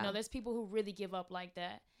anymore. Yeah. There's people who really give up like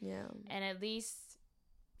that. Yeah. And at least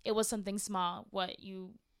it was something small. What,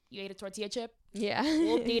 you ate a tortilla chip? Yeah.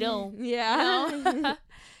 Whoop-de-doo. Yeah.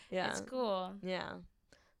 Yeah. It's cool. Yeah.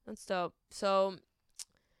 That's dope. So,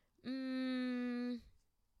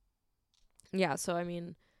 yeah. So, I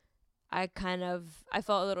mean, I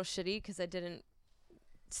felt a little shitty because I didn't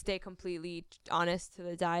stay completely honest to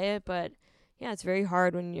the diet, but yeah, it's very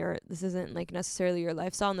hard when this isn't like necessarily your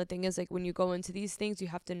lifestyle. And the thing is, like, when you go into these things, you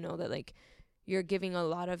have to know that like you're giving a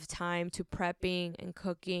lot of time to prepping and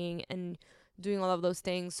cooking and doing all of those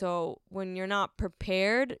things. So when you're not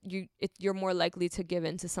prepared, you're more likely to give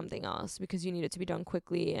in to something else because you need it to be done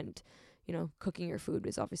quickly. And, cooking your food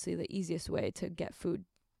is obviously the easiest way to get food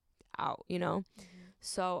out, Mm-hmm.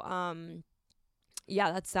 So,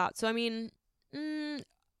 yeah, that's that. So, I mean, I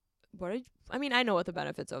know what the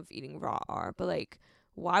benefits of eating raw are, but like,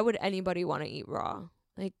 why would anybody want to eat raw?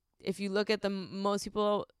 Like, if you look at most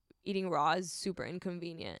people eating raw is super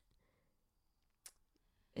inconvenient.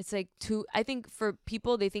 It's like I think for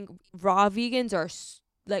people, they think raw vegans are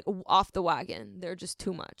like off the wagon. They're just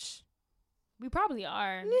too much. We probably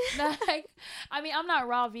are. Like, I mean, I'm not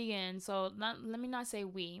raw vegan, so let me not say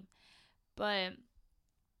we, but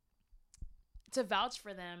to vouch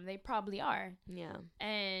for them, they probably are. Yeah.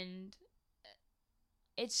 And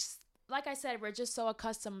it's like I said, we're just so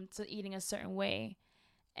accustomed to eating a certain way.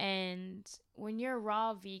 And when you're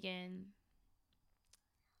raw vegan,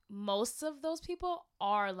 most of those people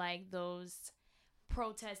are like those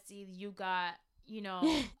protesty, you got,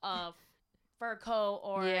 a fur coat,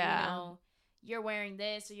 or, you're wearing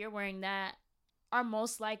this or you're wearing that, are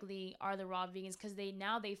most likely are the raw vegans, because they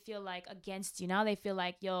feel like against you. Now they feel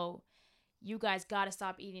like, yo, you guys gotta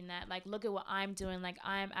stop eating that. Like, look at what I'm doing. Like,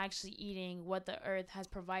 I'm actually eating what the earth has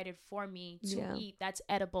provided for me to eat. That's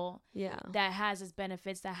edible. Yeah. That has its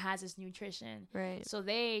benefits. That has its nutrition. Right. So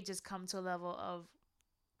they just come to a level of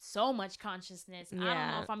so much consciousness. Yeah. I don't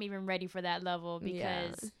know if I'm even ready for that level,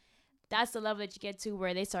 because that's the level that you get to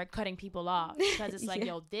where they start cutting people off, because it's like,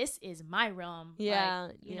 yo, this is my realm. Yeah.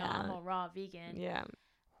 Like, I'm a raw vegan. Yeah.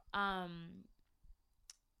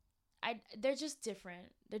 They're just different.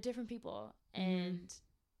 They're different people. And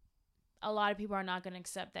a lot of people are not going to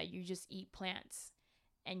accept that you just eat plants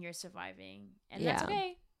and you're surviving. And that's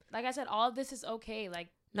okay. Like I said, all of this is okay. Like,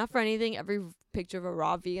 not for anything, every picture of a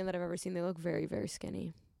raw vegan that I've ever seen, they look very, very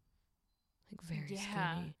skinny. Like, very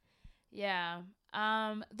skinny. Yeah.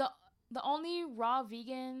 The only raw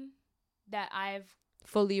vegan that I've...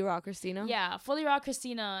 Fully raw Christina? Yeah, fully raw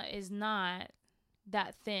Christina is not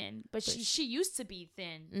that thin, but she used to be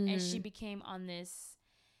thin, and she became on this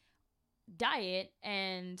diet,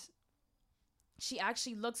 and she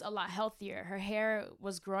actually looks a lot healthier. Her hair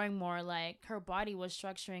was growing more, like her body was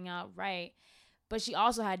structuring out right, but she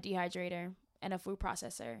also had dehydrator and a food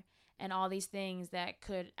processor and all these things that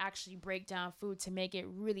could actually break down food to make it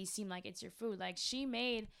really seem like it's your food. Like, she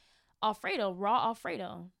made Alfredo, raw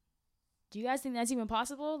Alfredo. Do you guys think that's even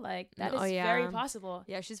possible? Like, that is very possible.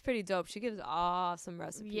 Yeah, she's pretty dope. She gives awesome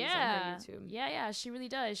recipes on her YouTube. Yeah, she really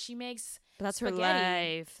does. She makes But that's spaghetti.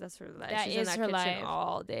 Her life. That's her life. That she's is in that her kitchen life.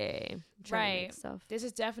 all day trying to make stuff. This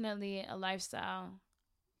is definitely a lifestyle.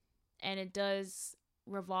 And it does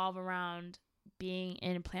revolve around being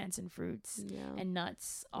in plants and fruits and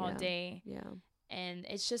nuts all day. Yeah. And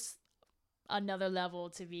it's just another level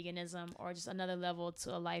to veganism, or just another level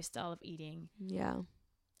to a lifestyle of eating. Yeah.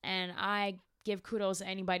 And I give kudos to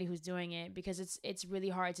anybody who's doing it, because it's really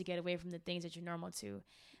hard to get away from the things that you're normal to.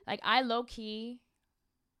 Like, I low key,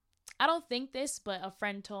 I don't think this, but a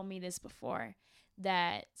friend told me this before,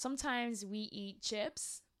 that sometimes we eat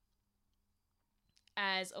chips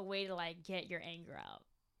as a way to like get your anger out.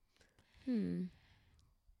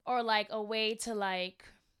 Or like a way to like,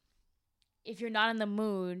 if you're not in the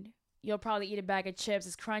mood, you'll probably eat a bag of chips.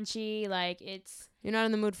 It's crunchy, like it's... You're not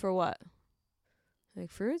in the mood for what? Like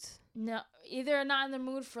fruits? No, either not in the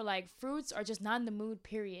mood for like fruits, or just not in the mood,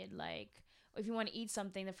 period. Like, if you want to eat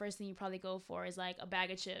something, the first thing you probably go for is like a bag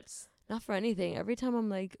of chips. Not for anything. Every time I'm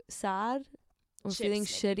like sad or Chips feeling make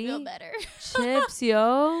me shitty, feel better. chips,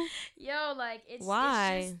 yo. Yo, like it's...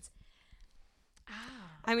 Why? It's just,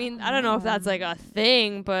 I mean, I don't know if that's like a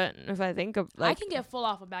thing, but if I think of like, I can get full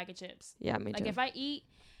off a bag of chips. Yeah, me Like too. if I eat,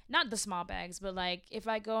 not the small bags, but like if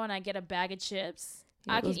I go and I get a bag of chips,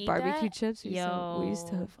 Yeah, I those can eat barbecue that. chips. We used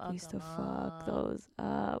to Fuck fuck 'em those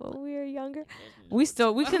when we were younger. up. We can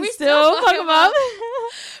still We fuck still fuck 'em them up.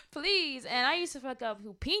 Please. And I used to fuck up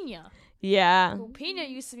Jupina. Yeah. Jupina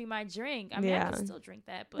used to be my drink. I mean, Yeah. I can still drink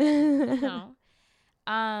that, but no.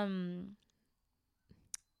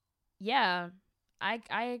 Yeah,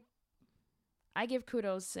 I give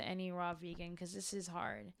kudos to any raw vegan, because this is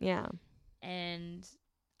hard. Yeah. And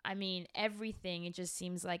I mean, everything, it just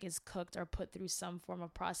seems like is cooked or put through some form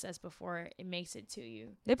of process before it makes it to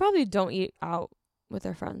you. They probably don't eat out with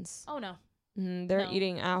their friends. Oh, no. They're No.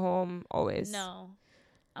 eating at home always. No.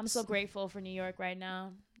 I'm so grateful for New York right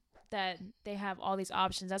now that they have all these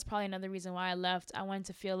options. That's probably another reason why I left. I wanted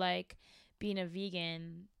to feel like being a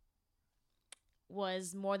vegan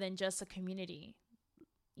was more than just a community.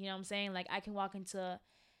 You know what I'm saying? Like, I can walk into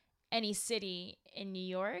any city in New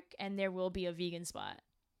York and there will be a vegan spot.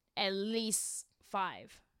 At least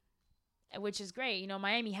 5. Which is great. You know,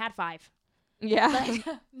 Miami had 5. Yeah. Like,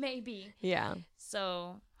 maybe. Yeah.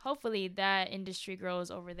 So hopefully that industry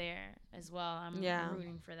grows over there as well. I'm Yeah.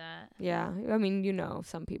 rooting for that. Yeah. I mean, you know,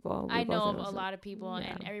 some people. I know of a lot of people,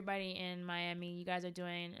 Yeah. and everybody in Miami. You guys are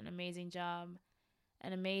doing an amazing job.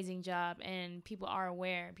 And people are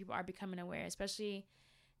aware. People are becoming aware, especially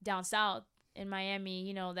down south in Miami.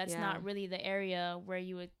 You know, that's not really the area where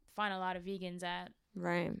you would find a lot of vegans at.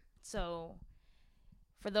 Right. So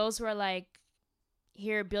for those who are like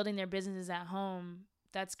here building their businesses at home,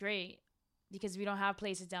 that's great, because we don't have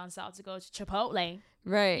places down south to go to Chipotle.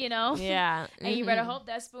 Right. You know? Yeah. And you better hope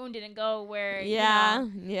that spoon didn't go where, Yeah.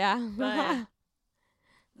 you know. Yeah. But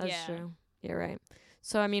That's true. You're right.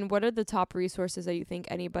 So, I mean, what are the top resources that you think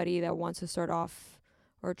anybody that wants to start off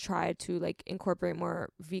or try to like incorporate more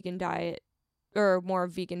vegan diet or more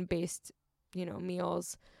vegan based, you know,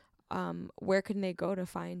 meals, where can they go to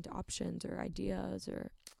find options or ideas or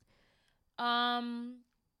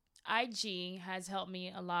IG has helped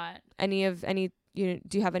me a lot. do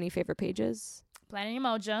you have any favorite pages? Planet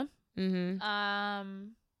Emoja. Mm-hmm.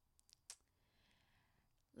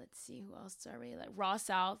 Let's see who else do I really like. Raw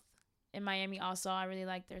South in Miami also. I really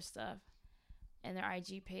like their stuff and their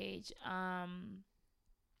IG page.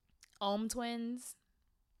 Ohm Twins.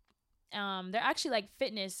 They're actually like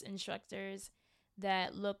fitness instructors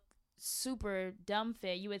that look super dumb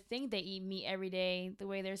fit. You would think they eat meat every day, the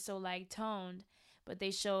way they're so like toned, but they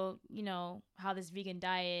show, you know, how this vegan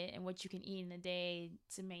diet and what you can eat in a day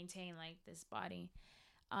to maintain like this body.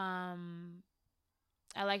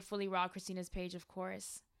 I like Fully Raw, Christina's page, of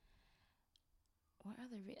course. What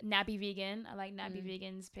other Nappy Vegan? I like Nappy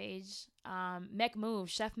Vegan's page. Mech Move,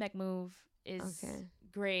 Chef Mech Move is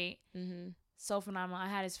great. Mm-hmm. So phenomenal. I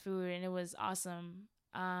had his food and it was awesome.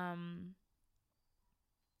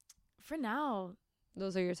 For now,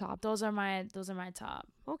 Those are your top. those are my top.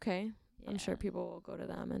 Okay. Yeah. I'm sure people will go to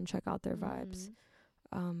them and check out their vibes.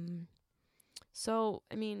 So,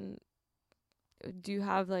 I mean, do you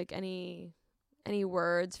have like any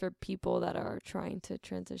words for people that are trying to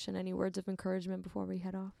transition? Any words of encouragement before we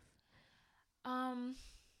head off?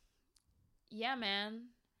 Yeah, man.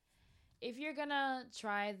 If you're gonna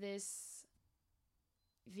try this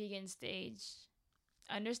vegan stage,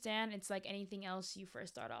 understand it's like anything else you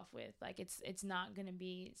first start off with. Like it's not gonna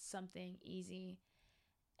be something easy,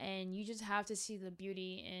 and you just have to see the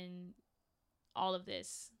beauty in all of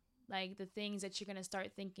this. Like the things that you're gonna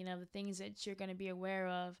start thinking of, the things that you're gonna be aware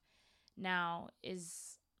of now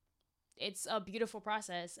it's a beautiful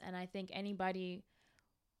process. And I think anybody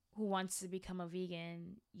who wants to become a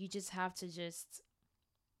vegan, you just have to just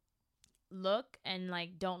look and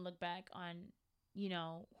like don't look back on, you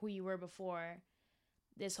know, who you were before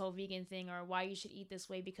this whole vegan thing, or why you should eat this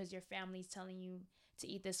way because your family's telling you to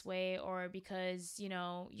eat this way, or because, you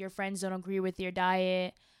know, your friends don't agree with your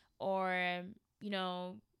diet, or, you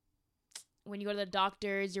know, when you go to the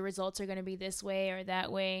doctors, your results are going to be this way or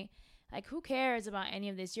that way. Like, who cares about any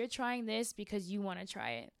of this? You're trying this because you want to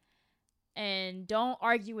try it. And don't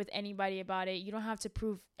argue with anybody about it. You don't have to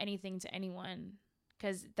prove anything to anyone,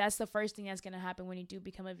 because that's the first thing that's going to happen when you do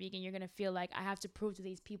become a vegan. You're going to feel like, I have to prove to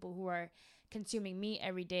these people who are consuming meat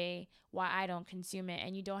every day why I don't consume it.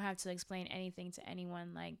 And you don't have to explain anything to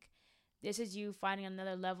anyone. Like, this is you finding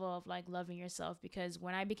another level of like loving yourself, because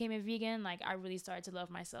when I became a vegan, like, I really started to love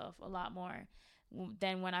myself a lot more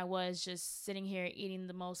than when I was just sitting here eating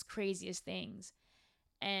the most craziest things.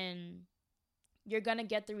 And you're going to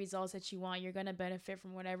get the results that you want. You're going to benefit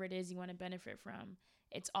from whatever it is you want to benefit from.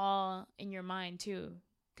 It's all in your mind too,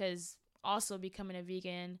 because also becoming a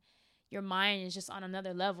vegan, your mind is just on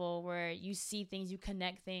another level where you see things, you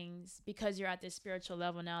connect things, because you're at this spiritual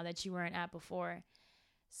level now that you weren't at before.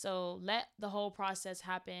 So let the whole process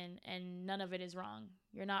happen, and none of it is wrong.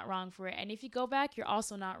 You're not wrong for it. And if you go back, you're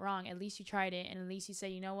also not wrong. At least you tried it, and at least you say,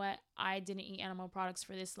 you know what, I didn't eat animal products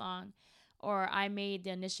for this long, or I made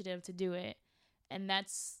the initiative to do it. And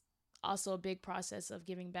that's also a big process of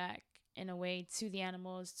giving back in a way to the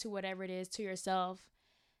animals, to whatever it is, to yourself.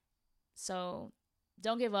 So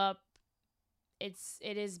don't give up.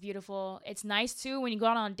 It is beautiful. It's nice too when you go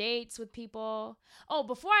out on dates with people. Oh,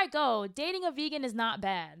 before I go, dating a vegan is not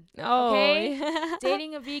bad. Okay?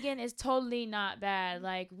 Dating a vegan is totally not bad.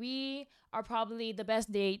 Like, we are probably the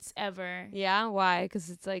best dates ever. Yeah, why? Because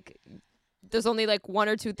it's like, there's only like one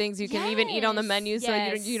or two things you can even eat on the menu, so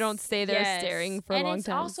you don't stay there staring for a long time. And it's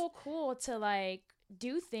also cool to like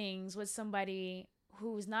do things with somebody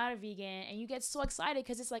who's not a vegan, and you get so excited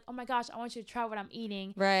because it's like, oh my gosh, I want you to try what I'm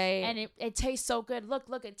eating. Right. And it tastes so good.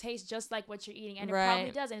 Look, it tastes just like what you're eating. And it probably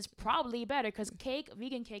does. And it's probably better, because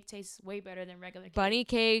vegan cake tastes way better than regular cake. Bunny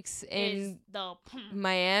cakes in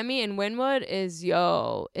Miami and Wynwood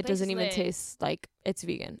it doesn't even taste like it's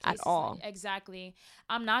vegan at all. Exactly.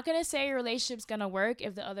 I'm not going to say your relationship's going to work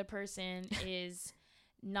if the other person is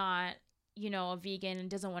not, a vegan and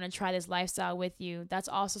doesn't want to try this lifestyle with you. That's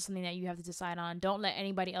also something that you have to decide on. Don't let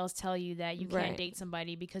anybody else tell you that you can't date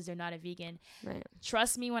somebody because they're not a vegan. Right.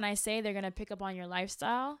 Trust me when I say they're going to pick up on your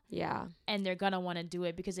lifestyle. Yeah. And they're going to want to do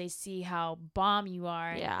it because they see how bomb you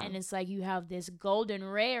are. Yeah. And it's like you have this golden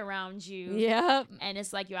ray around you. Yep. And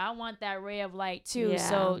it's like, I want that ray of light too. Yeah.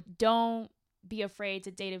 So don't be afraid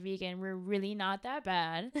to date a vegan. We're really not that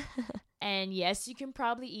bad. And yes, you can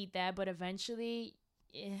probably eat that, but eventually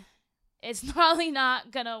it's probably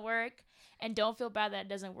not gonna work. And don't feel bad that it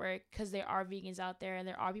doesn't work, because there are vegans out there, and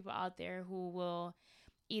there are people out there who will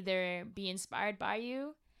either be inspired by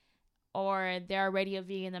you, or they're already a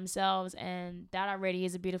vegan themselves, and that already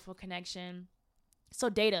is a beautiful connection. So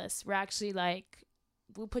date us. We're actually like,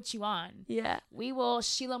 we'll put you on. Yeah. We will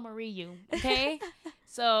Sheila Marie you. Okay?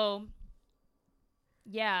 So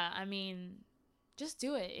yeah, I mean, just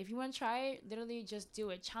do it. If you want to try it, literally just do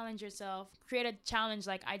it. Challenge yourself. Create a challenge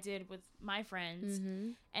like I did with my friends,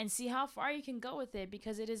 and see how far you can go with it,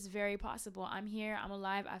 because it is very possible. I'm here. I'm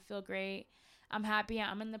alive. I feel great. I'm happy.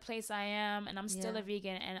 I'm in the place I am, and I'm still a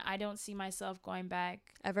vegan, and I don't see myself going back.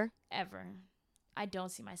 Ever. I don't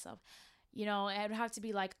see myself. It would have to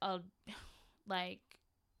be like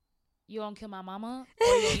you won't kill my mama,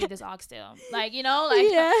 or you'll eat this oxtail.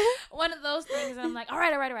 One of those things. And I'm like, all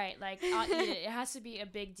right. Like, I'll eat it. It has to be a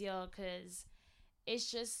big deal, because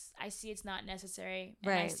it's just, I see it's not necessary.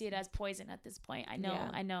 And I see it as poison at this point. I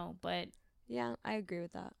know, but. Yeah, I agree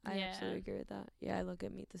with that. I absolutely agree with that. Yeah, I look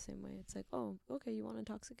at meat the same way. It's like, oh, okay, you want to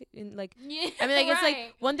intoxicate? And like, I mean, like, it's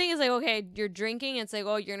like, one thing is like, okay, you're drinking. It's like,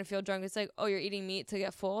 oh, you're going to feel drunk. It's like, oh, you're eating meat to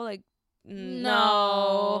get full. Like,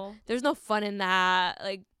 no. There's no fun in that.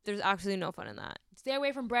 Like, there's actually no fun in that. Stay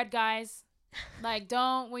away from bread, guys. Like,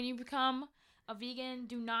 when you become a vegan,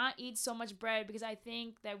 do not eat so much bread, because I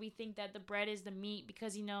think that we think that the bread is the meat,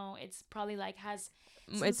 because, it's probably like has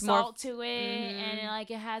some salt to it, and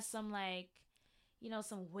like it has some like,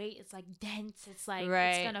 some weight. It's like dense. It's like,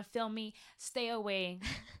 it's gonna fill me. Stay away.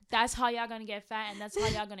 That's how y'all gonna get fat, and that's how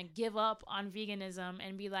y'all gonna give up on veganism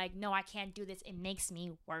and be like, no, I can't do this. It makes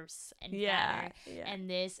me worse and fatter and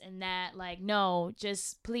this and that. Like, no,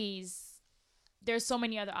 just please. There's so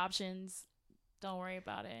many other options. Don't worry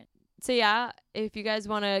about it. So yeah, if you guys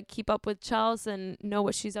want to keep up with Chels and know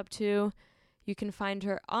what she's up to, you can find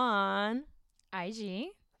her on IG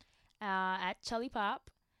at Chelly Pop.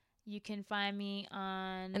 You can find me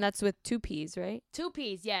on... And that's with 2 P's, right? 2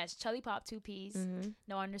 P's, yes. Chelly Pop, 2 P's.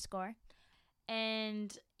 No underscore.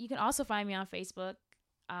 And you can also find me on Facebook.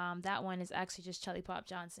 That one is actually just Chelly Pop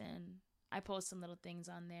Johnson. I post some little things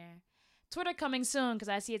on there. Twitter coming soon because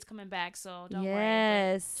I see it's coming back. So don't worry.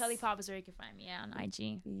 Yes. Chelly Pop is where you can find me on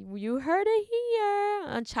IG. You heard it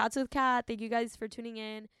here on Chats with Kat. Thank you guys for tuning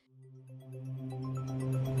in.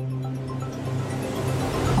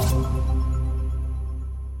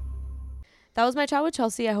 That was my chat with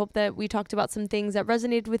Chelsea. I hope that we talked about some things that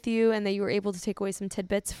resonated with you and that you were able to take away some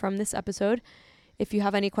tidbits from this episode. If you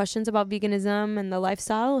have any questions about veganism and the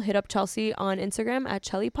lifestyle, hit up Chelsea on Instagram at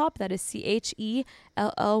ChellyPop. That is ChellyPopp.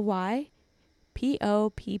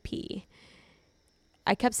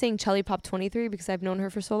 I kept saying ChellyPop23 because I've known her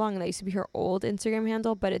for so long and that used to be her old Instagram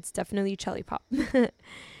handle, but it's definitely ChellyPop.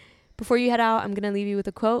 Before you head out, I'm going to leave you with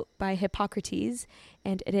a quote by Hippocrates,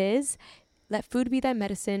 and it is, "Let food be thy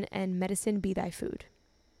medicine and medicine be thy food."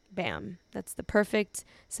 Bam. That's the perfect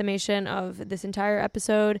summation of this entire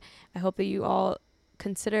episode. I hope that you all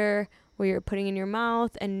consider what you're putting in your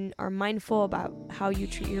mouth and are mindful about how you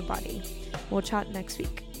treat your body. We'll chat next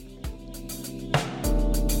week.